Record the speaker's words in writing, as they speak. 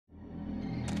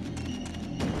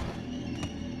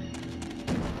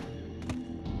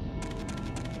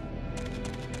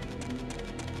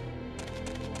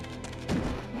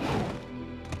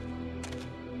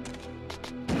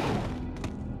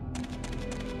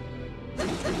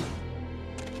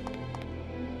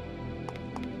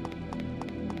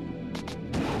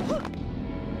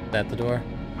that the door?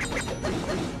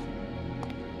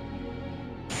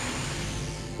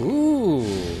 Ooh!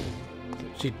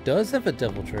 She does have a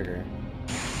devil trigger.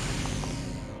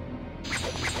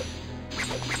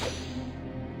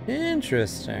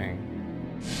 Interesting.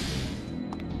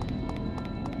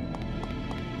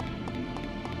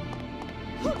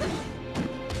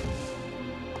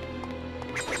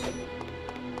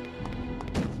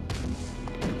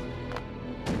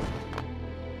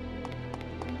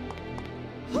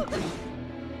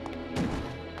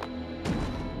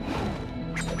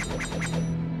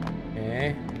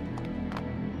 Okay.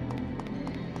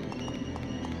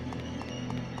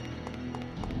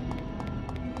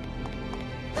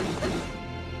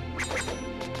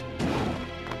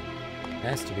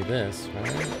 Has to be this,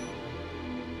 right?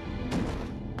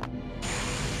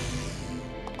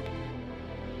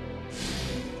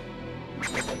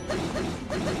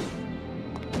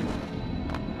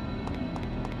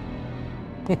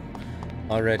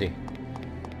 Already.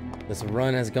 This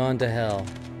run has gone to hell.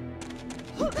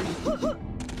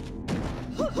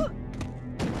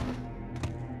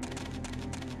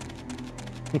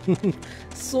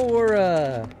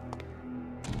 Sora!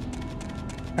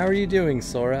 How are you doing,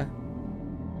 Sora?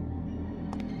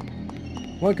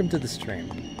 Welcome to the stream.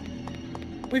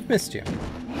 We've missed you.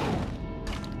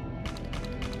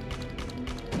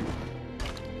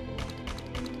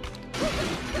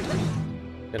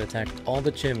 Gotta attack all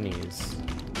the chimneys.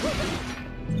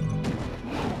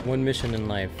 One mission in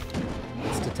life.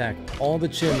 It's to attack all the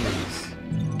chimneys.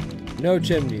 No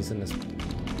chimneys in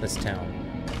this town.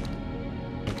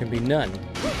 There can be none.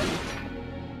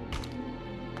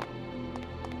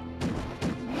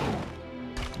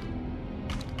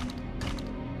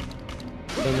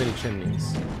 So many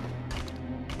chimneys.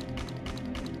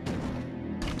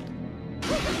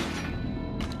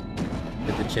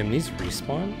 Did the chimneys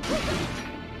respawn?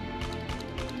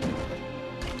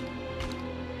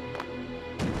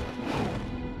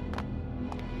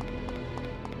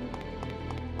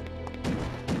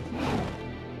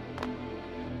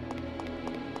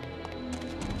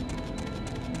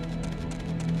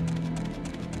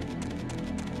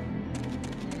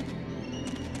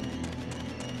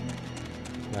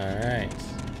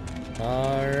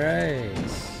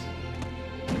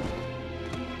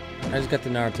 I just got the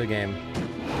Naruto game.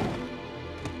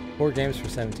 4 games for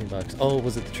 17 bucks. Oh,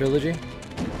 was it the trilogy?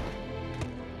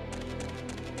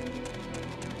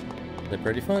 They're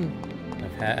pretty fun.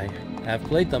 I have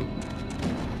played them.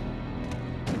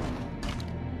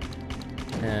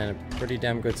 And a pretty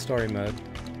damn good story mode.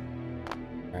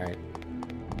 Alright.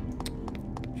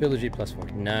 Trilogy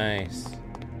 +4. Nice.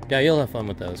 Yeah, you'll have fun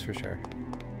with those for sure.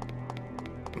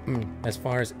 As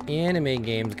far as anime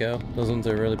games go, those ones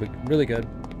are really good.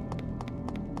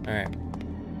 Alright.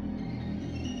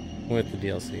 With the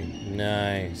DLC.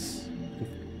 Nice.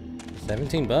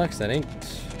 17 bucks,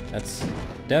 that's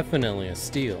definitely a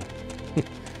steal.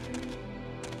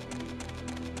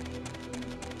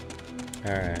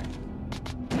 Alright.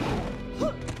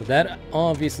 So that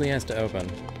obviously has to open.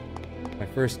 My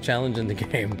first challenge in the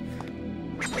game.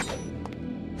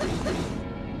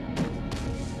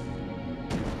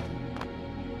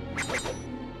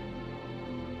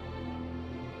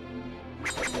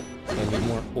 I need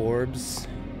more orbs.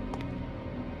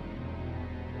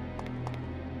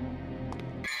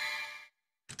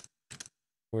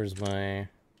 Where's my...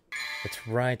 That's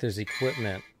right, there's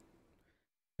equipment.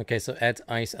 Okay, so adds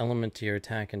ice element to your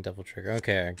attack and double trigger.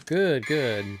 Okay, good.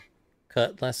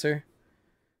 Cut lesser.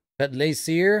 Cut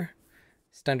lacier.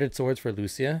 Standard swords for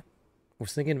Lucia. I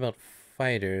was thinking about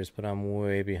fighters, but I'm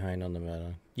way behind on the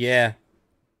meta. Yeah.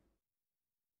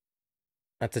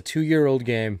 That's a 2-year-old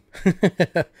game.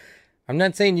 I'm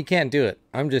not saying you can't do it.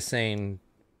 I'm just saying...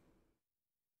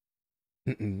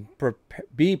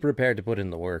 be prepared to put in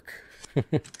the work.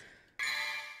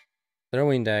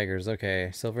 Throwing daggers,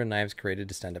 okay. Silver knives created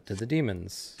to stand up to the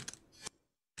demons.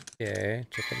 Okay,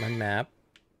 check out my map.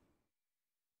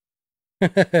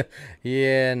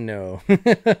 Yeah, no.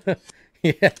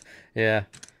 yeah.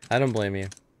 I don't blame you.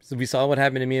 So we saw what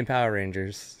happened to me in Power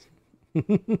Rangers.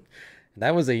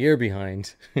 That was a year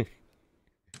behind.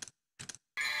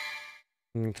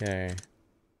 Okay.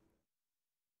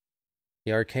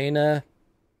 The Arcana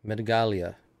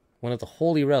Megalia. One of the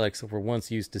holy relics that were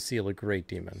once used to seal a great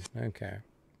demon. Okay.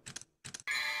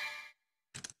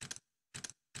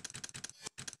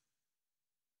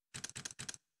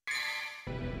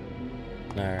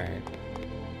 Alright.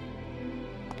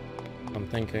 I'm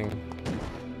thinking...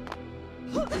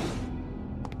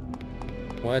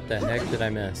 What the heck did I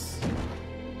miss?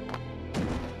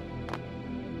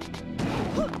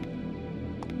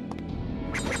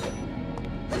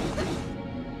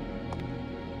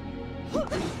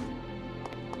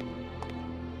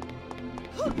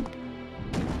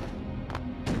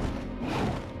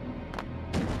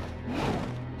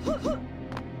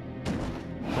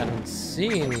 don't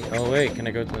see any. Oh wait, can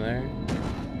I go through there?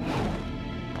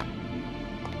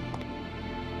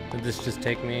 Did this just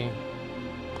take me?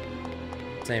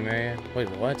 Same area? Wait,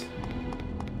 what?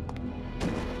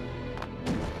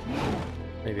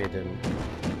 Maybe I didn't.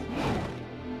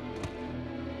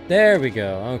 There we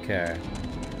go, okay.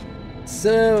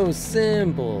 So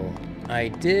simple. I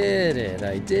did it,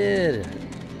 I did it.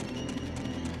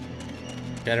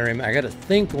 Gotta remember, I gotta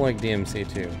think like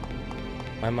DMC2.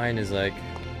 My mind is like...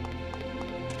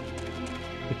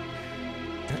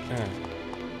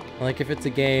 Like if it's a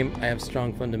game, I have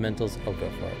strong fundamentals, I'll go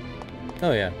for it.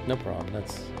 Oh yeah, no problem,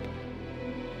 that's...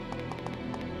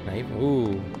 Naive.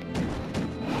 Ooh.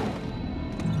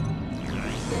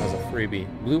 That was a freebie.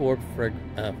 Blue orb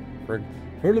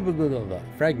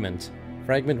fragment.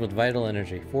 Fragment with vital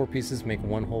energy. 4 pieces make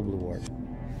 1 whole blue orb.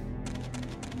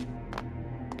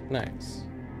 Nice.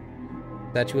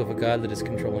 Statue of a god that is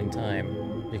controlling time.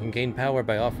 You can gain power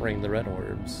by offering the red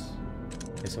orbs.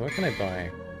 Okay, so what can I buy?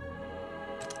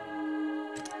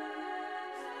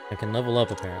 I can level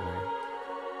up apparently.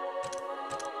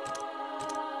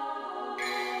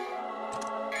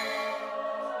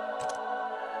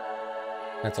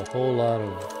 That's a whole lot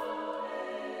of...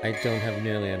 I don't have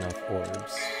nearly enough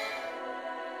orbs.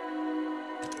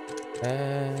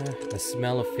 The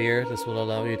smell of fear. This will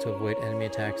allow you to avoid enemy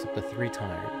attacks up to 3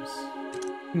 times.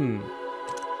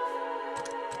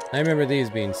 I remember these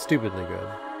being stupidly good.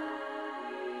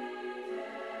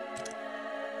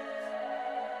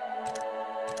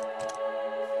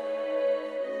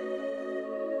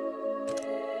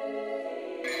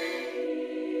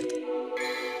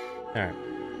 Alright.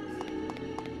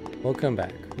 We'll come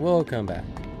back. We'll come back.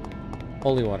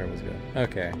 Holy water was good.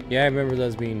 Okay. Yeah, I remember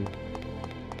those being...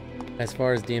 As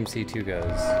far as DMC2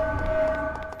 goes.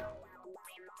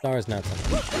 Stars not so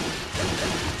much.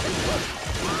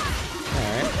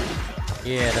 Alright.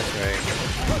 Yeah, that's right.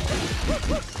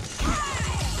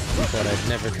 Thought I'd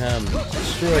never come.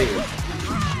 Destroy you.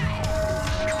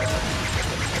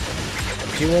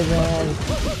 But you were wrong.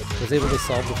 Was able to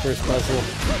solve the first puzzle.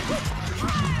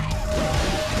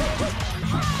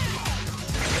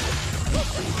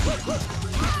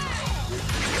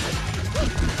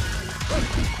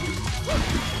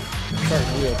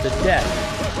 Cartwheel to death.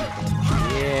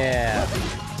 Yeah.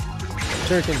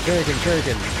 Turkin, turkin,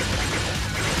 turkin.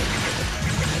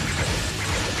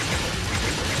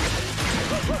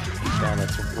 Yeah,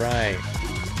 that's right.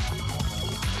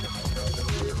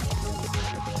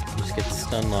 You just get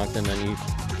stun locked and then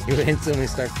you instantly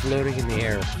start floating in the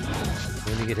air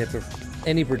when you get hit with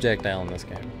any projectile in this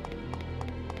game.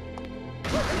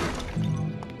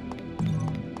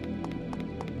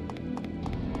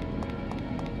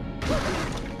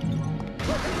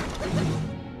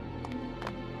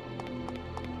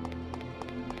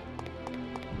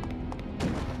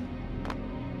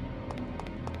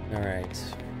 Alright,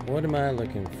 what am I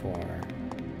looking for?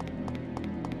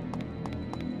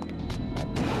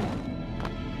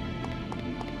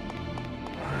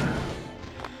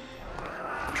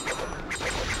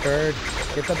 Bird,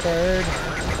 get the bird!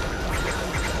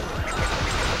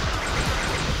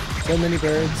 So many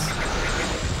birds.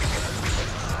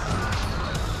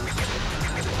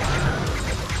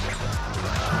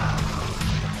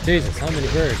 Jesus, how many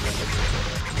birds?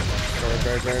 Bird,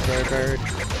 bird, bird, bird, bird.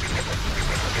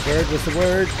 The bird was the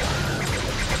word.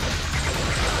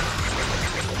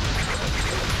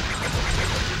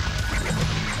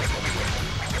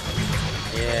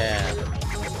 Yeah.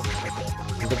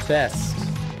 The best.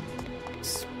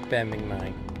 Spamming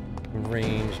my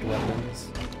ranged weapons.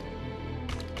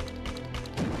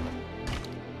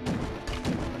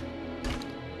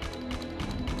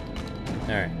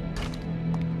 Alright.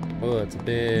 Oh, it's a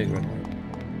big red one.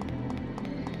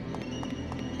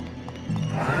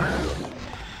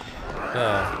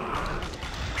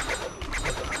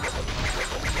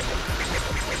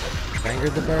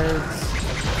 Angered the birds.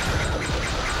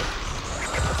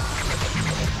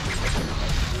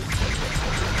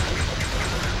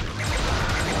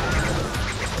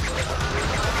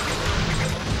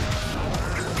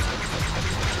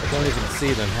 I don't even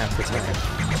see them half the time.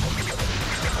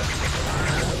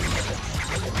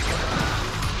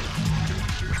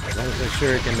 As long as I'm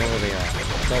sure I can know where they are.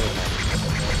 That's all that matters.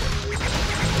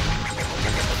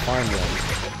 Farm them.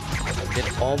 Get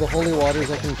all the holy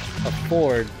waters I can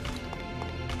afford,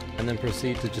 and then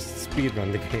proceed to just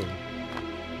speedrun the game.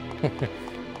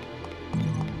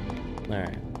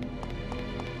 Alright.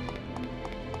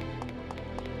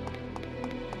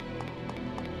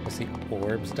 I see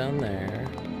orbs down there.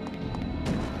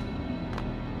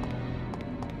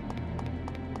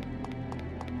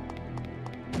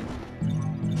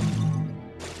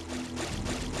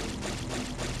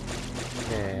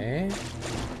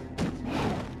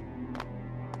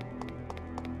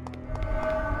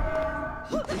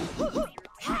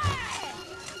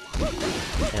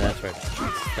 Yeah, that's right.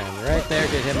 Stand right there,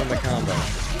 get him on the combo.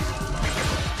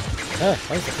 Oh, that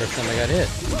was the first time I got hit.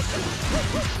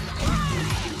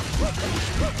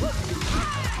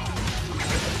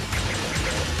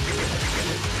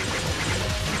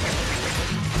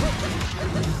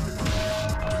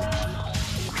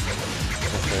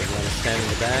 That's right, you want to stand in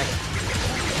the back.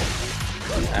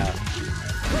 Ow.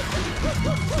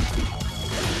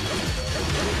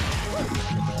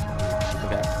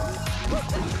 Okay.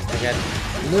 I got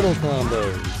little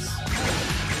combos.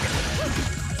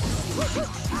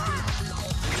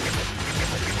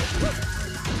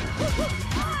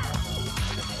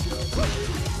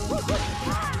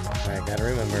 Alright, gotta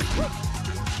remember.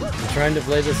 I'm trying to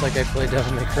play this like I play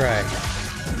Devil May Cry.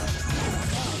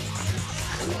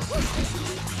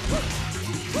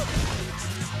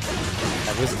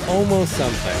 That was almost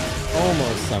something.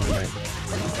 Almost something.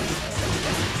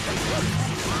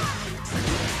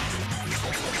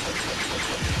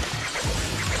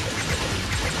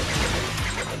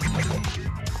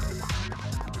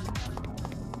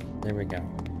 There we go.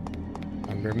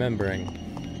 I'm remembering.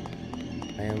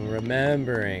 I am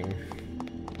remembering.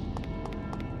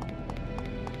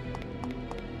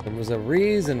 There was a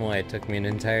reason why it took me an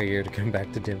entire year to come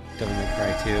back to Devil May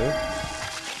Cry 2.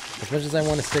 As much as I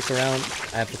want to stick around,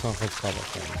 I have to conference call with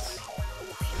friends.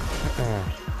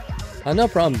 No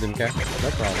problem, didn't care. No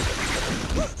problem.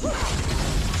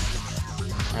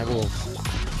 I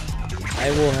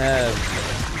will have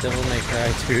Devil May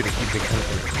Cry 2 to keep me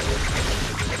company.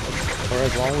 For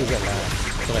as long as it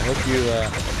lasts. But I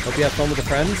hope you have fun with the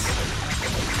friends.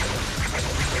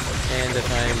 And if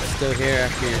I'm still here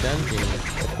after you're done, you,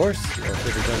 of course, feel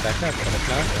free to join back up. But if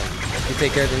not, then you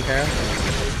take care, Dinkara.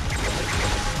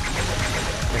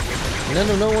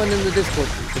 No one in the Discord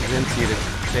can convince you to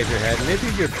shave your head. Maybe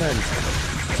your friends.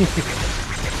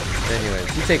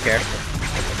 Anyways, you take care.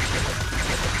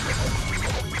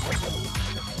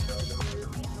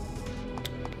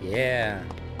 Yeah.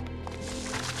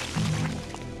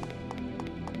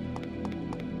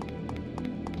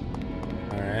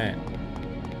 Alright.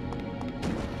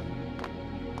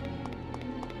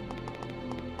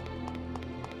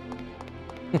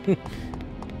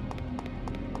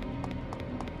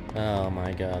 Oh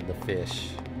my god, the fish.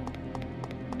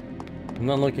 I'm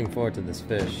not looking forward to this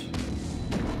fish.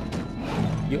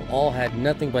 You all had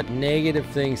nothing but negative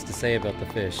things to say about the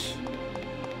fish.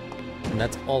 And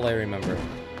that's all I remember.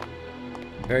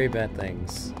 Very bad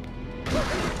things.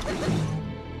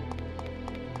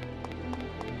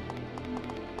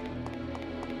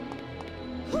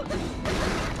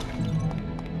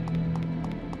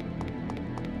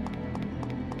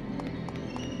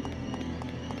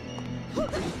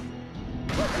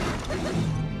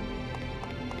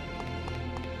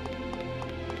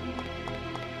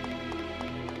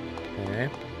 Okay.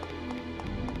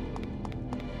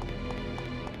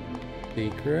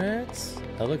 Secrets?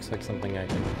 That looks like something I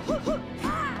can...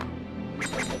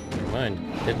 Never mind.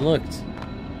 It looked.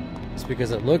 Just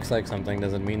because it looks like something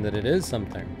doesn't mean that it is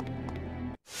something.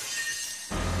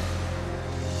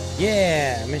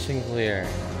 Yeah! Mission clear.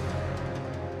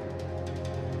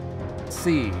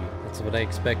 C. That's what I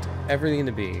expect everything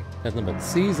to be. Nothing but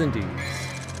C's and D's.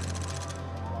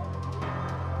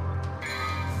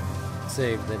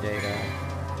 Save the data.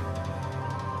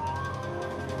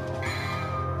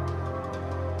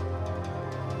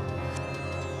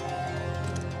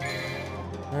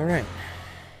 Alright.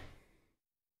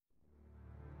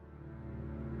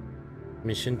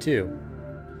 Mission 2.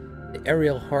 The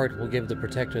aerial heart will give the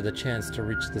Protector the chance to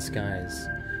reach the skies.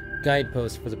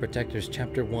 Guidepost for the Protector's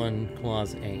Chapter 1,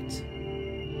 Clause 8.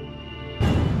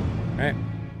 Alright,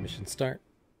 mission start.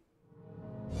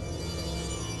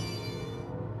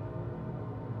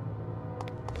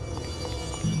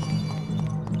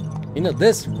 You know,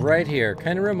 this right here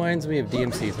kind of reminds me of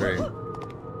DMC3.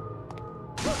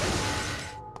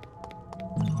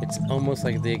 It's almost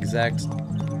like the exact,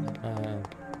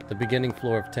 the beginning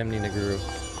floor of Temni Naguru.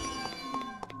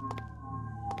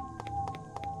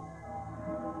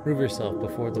 Prove yourself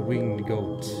before the winged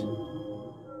goat.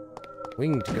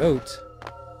 Winged goat?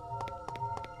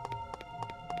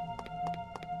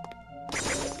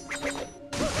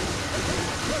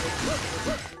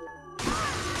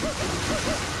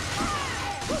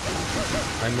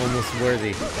 I'm almost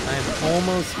worthy. I'm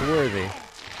almost worthy.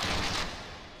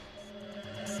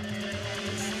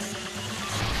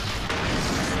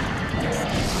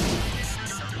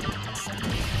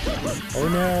 Oh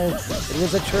no! It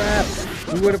was a trap!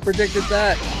 We would have predicted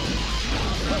that!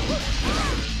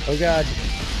 Oh god.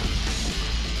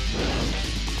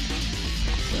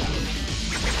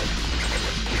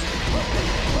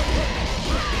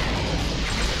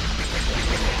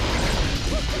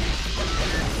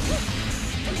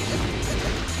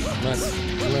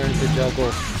 to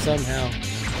juggle somehow.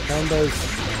 Combos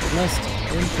must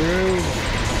improve.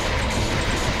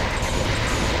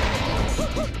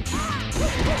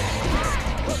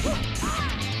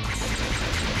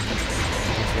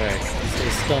 That's right.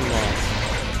 Stay stun locked.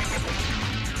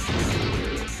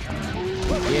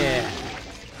 Yeah.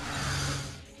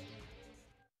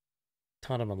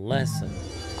 Taught him a lesson.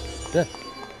 Duh.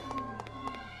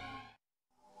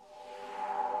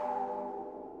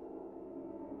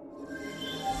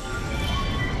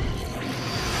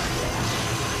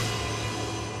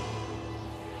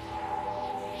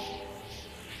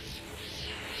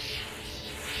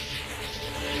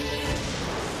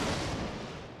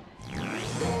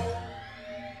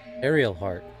 Aerial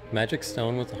heart. Magic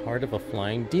stone with the heart of a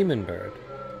flying demon bird.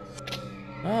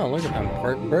 Oh, look at I'm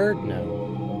part bird now.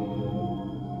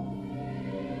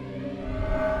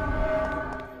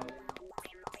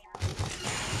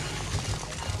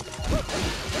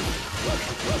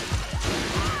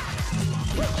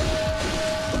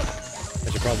 I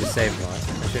should probably save that.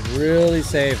 I should really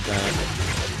save that.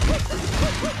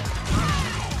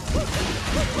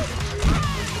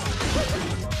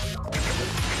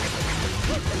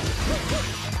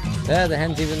 Ah, the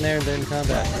hand's even there, they're in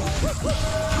combat.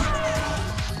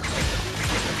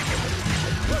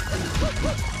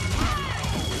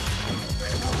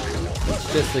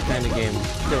 It's just the kind of game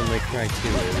Devil May Cry 2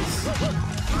 is.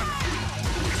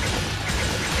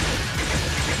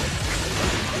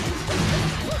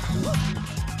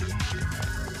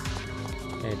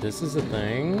 Okay, this is a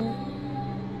thing.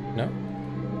 No.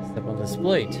 Step on this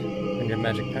plate, and your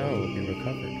magic power will be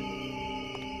recovered.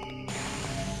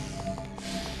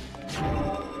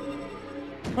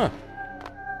 Huh.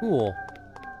 Cool.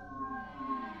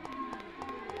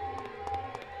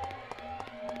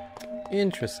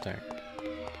 Interesting.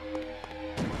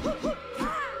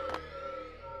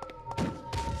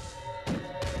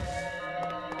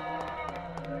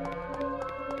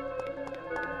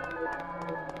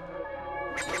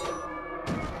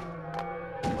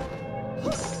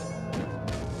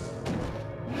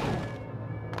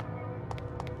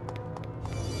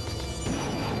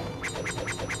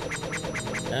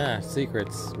 Ah,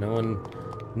 secrets.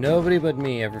 Nobody but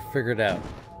me ever figured out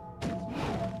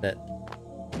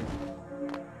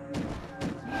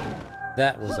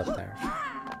that was up there.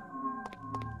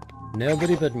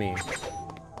 Nobody but me.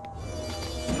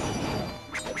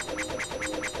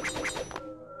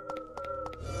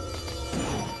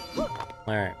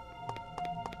 Alright.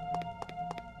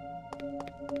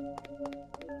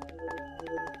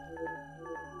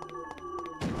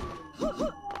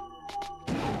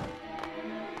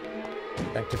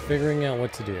 Back to figuring out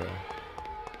what to do.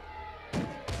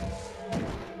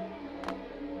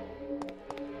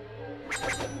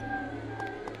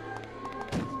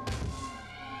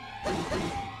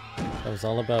 That was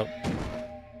all about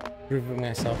proving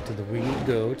myself to the winged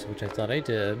goat, which I thought I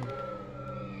did.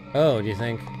 Oh, do you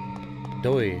think?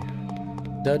 Doi.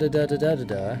 Da da da da da da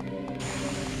da.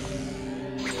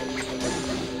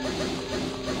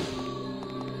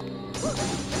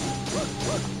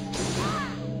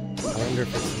 I wonder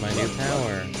if it's my new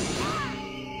power.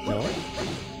 No?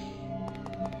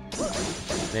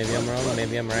 Maybe I'm wrong,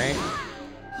 maybe I'm right.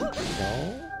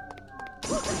 No?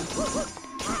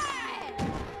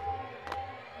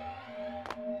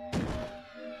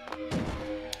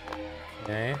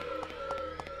 Okay.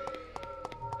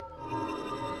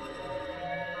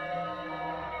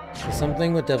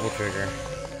 Something with Devil Trigger.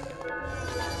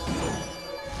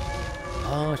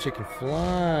 Oh, she can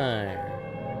fly.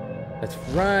 That's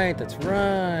right, that's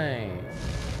right.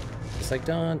 Just like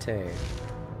Dante.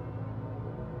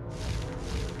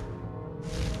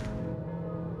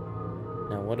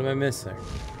 Now, what am I missing?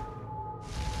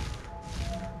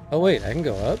 Oh wait, I can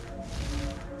go up?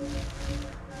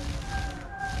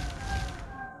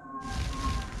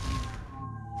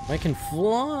 I can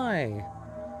fly!